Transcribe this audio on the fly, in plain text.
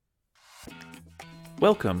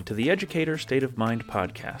Welcome to the Educator State of Mind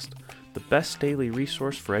podcast, the best daily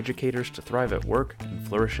resource for educators to thrive at work and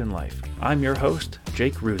flourish in life. I'm your host,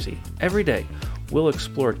 Jake Ruzzi. Every day, we'll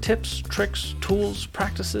explore tips, tricks, tools,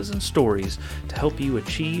 practices, and stories to help you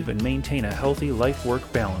achieve and maintain a healthy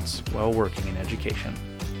life-work balance while working in education.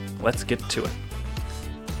 Let's get to it.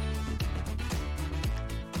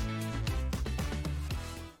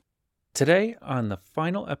 Today, on the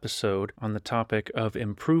final episode on the topic of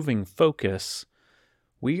improving focus,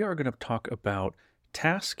 we are going to talk about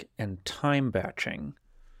task and time batching.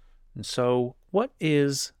 And so, what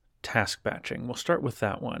is task batching? We'll start with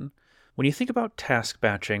that one. When you think about task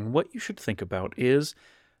batching, what you should think about is,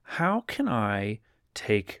 how can I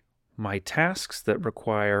take my tasks that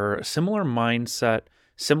require a similar mindset,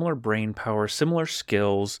 similar brain power, similar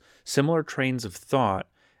skills, similar trains of thought,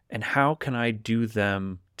 and how can I do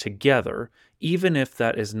them together, even if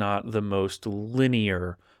that is not the most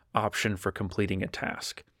linear option for completing a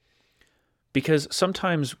task? Because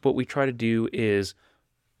sometimes what we try to do is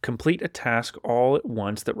complete a task all at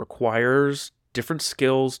once that requires different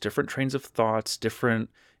skills, different trains of thoughts, different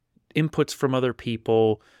inputs from other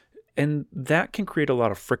people, and that can create a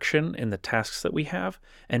lot of friction in the tasks that we have.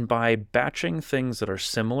 And by batching things that are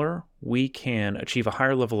similar, we can achieve a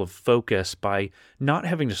higher level of focus by not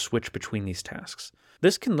having to switch between these tasks.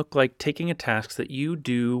 This can look like taking a task that you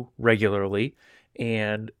do regularly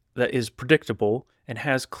and that is predictable and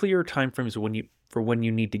has clear timeframes for when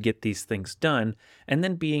you need to get these things done, and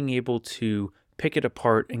then being able to pick it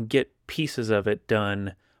apart and get pieces of it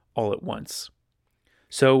done all at once.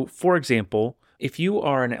 So, for example, if you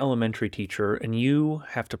are an elementary teacher and you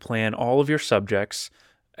have to plan all of your subjects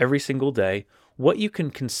every single day, what you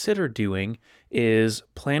can consider doing is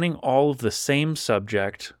planning all of the same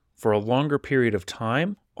subject for a longer period of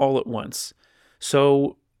time all at once.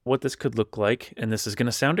 So what this could look like, and this is going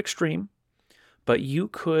to sound extreme, but you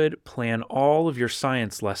could plan all of your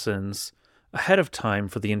science lessons ahead of time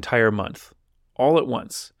for the entire month, all at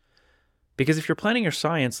once. Because if you're planning your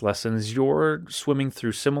science lessons, you're swimming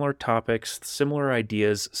through similar topics, similar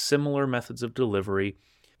ideas, similar methods of delivery,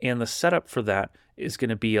 and the setup for that is going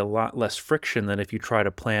to be a lot less friction than if you try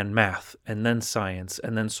to plan math, and then science,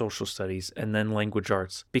 and then social studies, and then language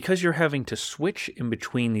arts. Because you're having to switch in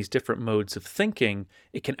between these different modes of thinking,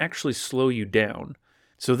 it can actually slow you down.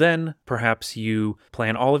 So then, perhaps you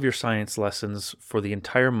plan all of your science lessons for the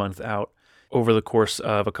entire month out over the course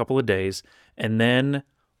of a couple of days, and then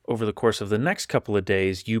over the course of the next couple of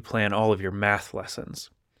days, you plan all of your math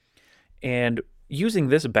lessons. And using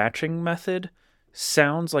this batching method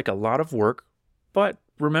sounds like a lot of work, but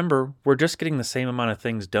remember, we're just getting the same amount of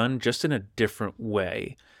things done, just in a different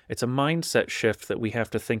way. It's a mindset shift that we have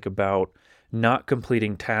to think about not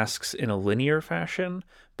completing tasks in a linear fashion,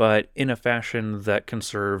 but in a fashion that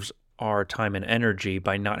conserves our time and energy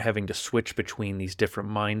by not having to switch between these different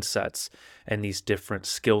mindsets and these different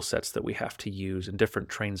skill sets that we have to use and different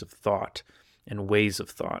trains of thought and ways of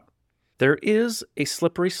thought. There is a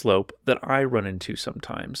slippery slope that I run into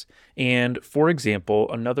sometimes. And for example,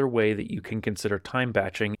 another way that you can consider time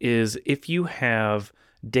batching is if you have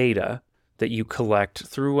data that you collect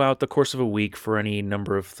throughout the course of a week for any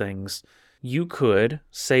number of things, you could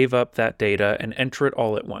save up that data and enter it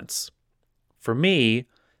all at once. For me,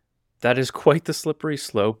 that is quite the slippery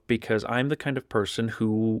slope because I'm the kind of person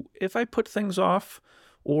who, if I put things off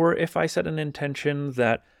or if I set an intention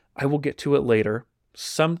that I will get to it later,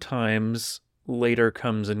 sometimes later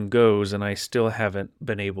comes and goes and I still haven't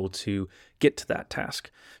been able to get to that task.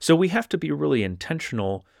 So we have to be really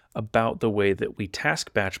intentional about the way that we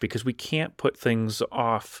task batch because we can't put things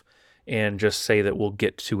off and just say that we'll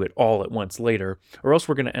get to it all at once later, or else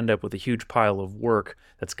we're going to end up with a huge pile of work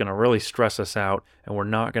that's going to really stress us out and we're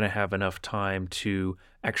not going to have enough time to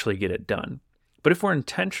actually get it done. But if we're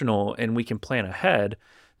intentional and we can plan ahead,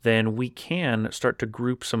 then we can start to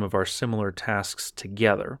group some of our similar tasks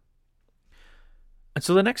together. And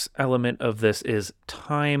so the next element of this is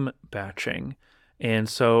time batching. And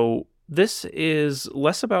so this is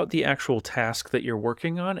less about the actual task that you're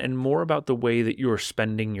working on and more about the way that you're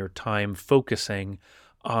spending your time focusing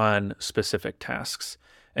on specific tasks.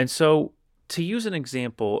 And so to use an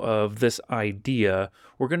example of this idea,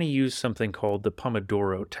 we're going to use something called the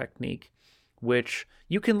Pomodoro technique, which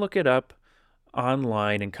you can look it up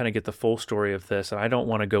online and kind of get the full story of this. And I don't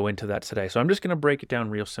want to go into that today. So I'm just going to break it down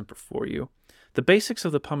real simple for you. The basics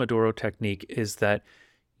of the Pomodoro technique is that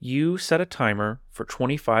you set a timer for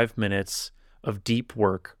 25 minutes of deep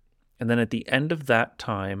work. And then at the end of that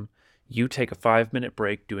time, you take a 5-minute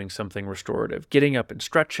break doing something restorative, getting up and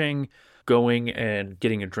stretching, going and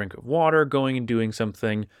getting a drink of water, going and doing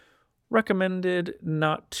something recommended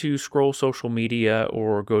not to scroll social media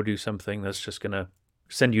or go do something that's just going to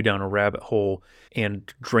send you down a rabbit hole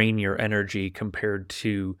and drain your energy compared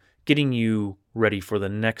to getting you ready for the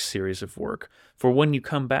next series of work. For when you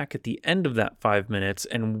come back at the end of that 5 minutes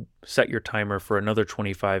and set your timer for another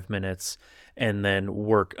 25 minutes and then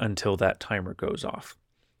work until that timer goes off.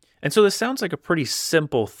 And so this sounds like a pretty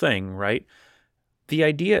simple thing, right? The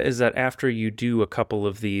idea is that after you do a couple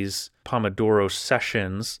of these Pomodoro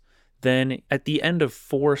sessions, then at the end of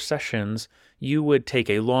 4 sessions, you would take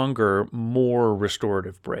a longer, more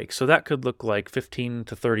restorative break. So that could look like 15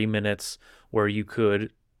 to 30 minutes where you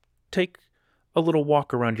could take a little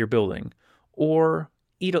walk around your building, or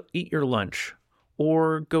eat your lunch,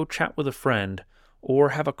 or go chat with a friend, or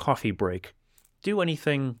have a coffee break. Do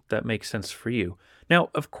anything that makes sense for you. Now,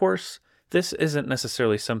 of course, this isn't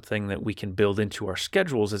necessarily something that we can build into our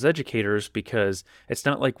schedules as educators, because it's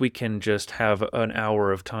not like we can just have an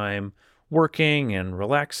hour of time working and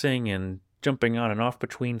relaxing and jumping on and off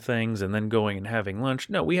between things and then going and having lunch.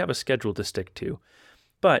 No, we have a schedule to stick to.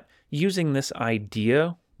 But using this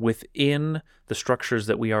idea within the structures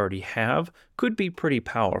that we already have could be pretty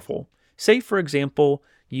powerful. Say, for example,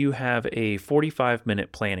 you have a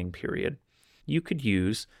 45-minute planning period. You could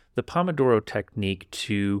use the Pomodoro technique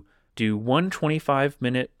to do one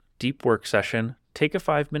 25-minute deep work session, take a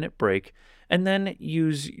 5-minute break, and then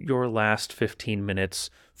use your last 15 minutes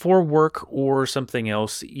for work or something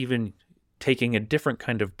else, even taking a different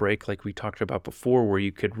kind of break like we talked about before, where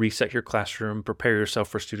you could reset your classroom, prepare yourself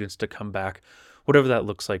for students to come back, whatever that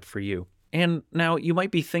looks like for you. And now you might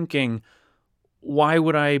be thinking, why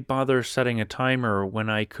would I bother setting a timer when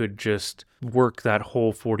I could just work that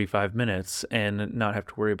whole 45 minutes and not have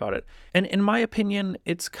to worry about it? And in my opinion,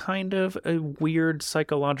 it's kind of a weird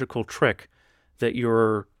psychological trick that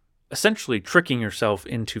you're essentially tricking yourself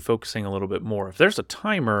into focusing a little bit more. If there's a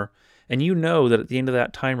timer and you know that at the end of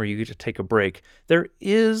that timer you get to take a break, there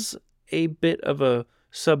is a bit of a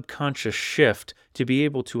subconscious shift to be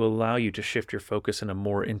able to allow you to shift your focus in a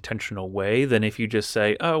more intentional way than if you just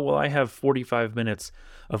say, oh, well, I have 45 minutes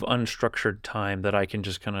of unstructured time that I can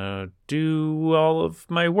just kind of do all of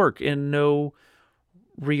my work in no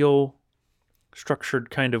real structured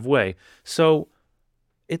kind of way. So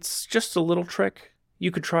it's just a little trick.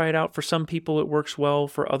 You could try it out. For some people, it works well.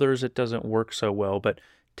 For others, it doesn't work so well, but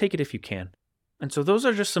take it if you can. And so those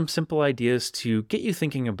are just some simple ideas to get you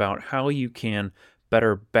thinking about how you can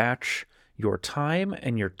better batch your time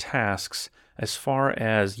and your tasks as far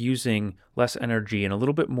as using less energy and a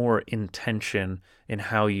little bit more intention in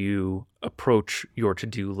how you approach your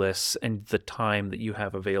to-do lists and the time that you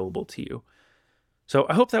have available to you. So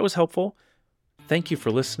I hope that was helpful. Thank you for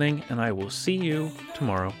listening, and I will see you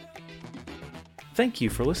tomorrow. Thank you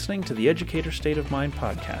for listening to the Educator State of Mind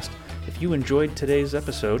podcast. If you enjoyed today's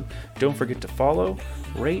episode, don't forget to follow,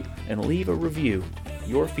 rate, and leave a review.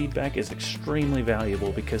 Your feedback is extremely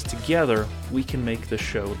valuable because together we can make this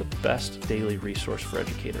show the best daily resource for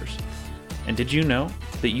educators. And did you know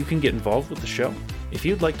that you can get involved with the show? If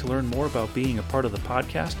you'd like to learn more about being a part of the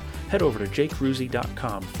podcast, head over to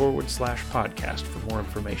jakeruzzi.com/podcast for more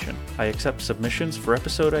information. I accept submissions for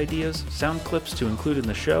episode ideas, sound clips to include in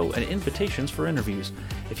the show, and invitations for interviews.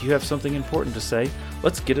 If you have something important to say,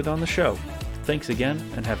 let's get it on the show. Thanks again,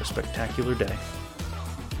 and have a spectacular day.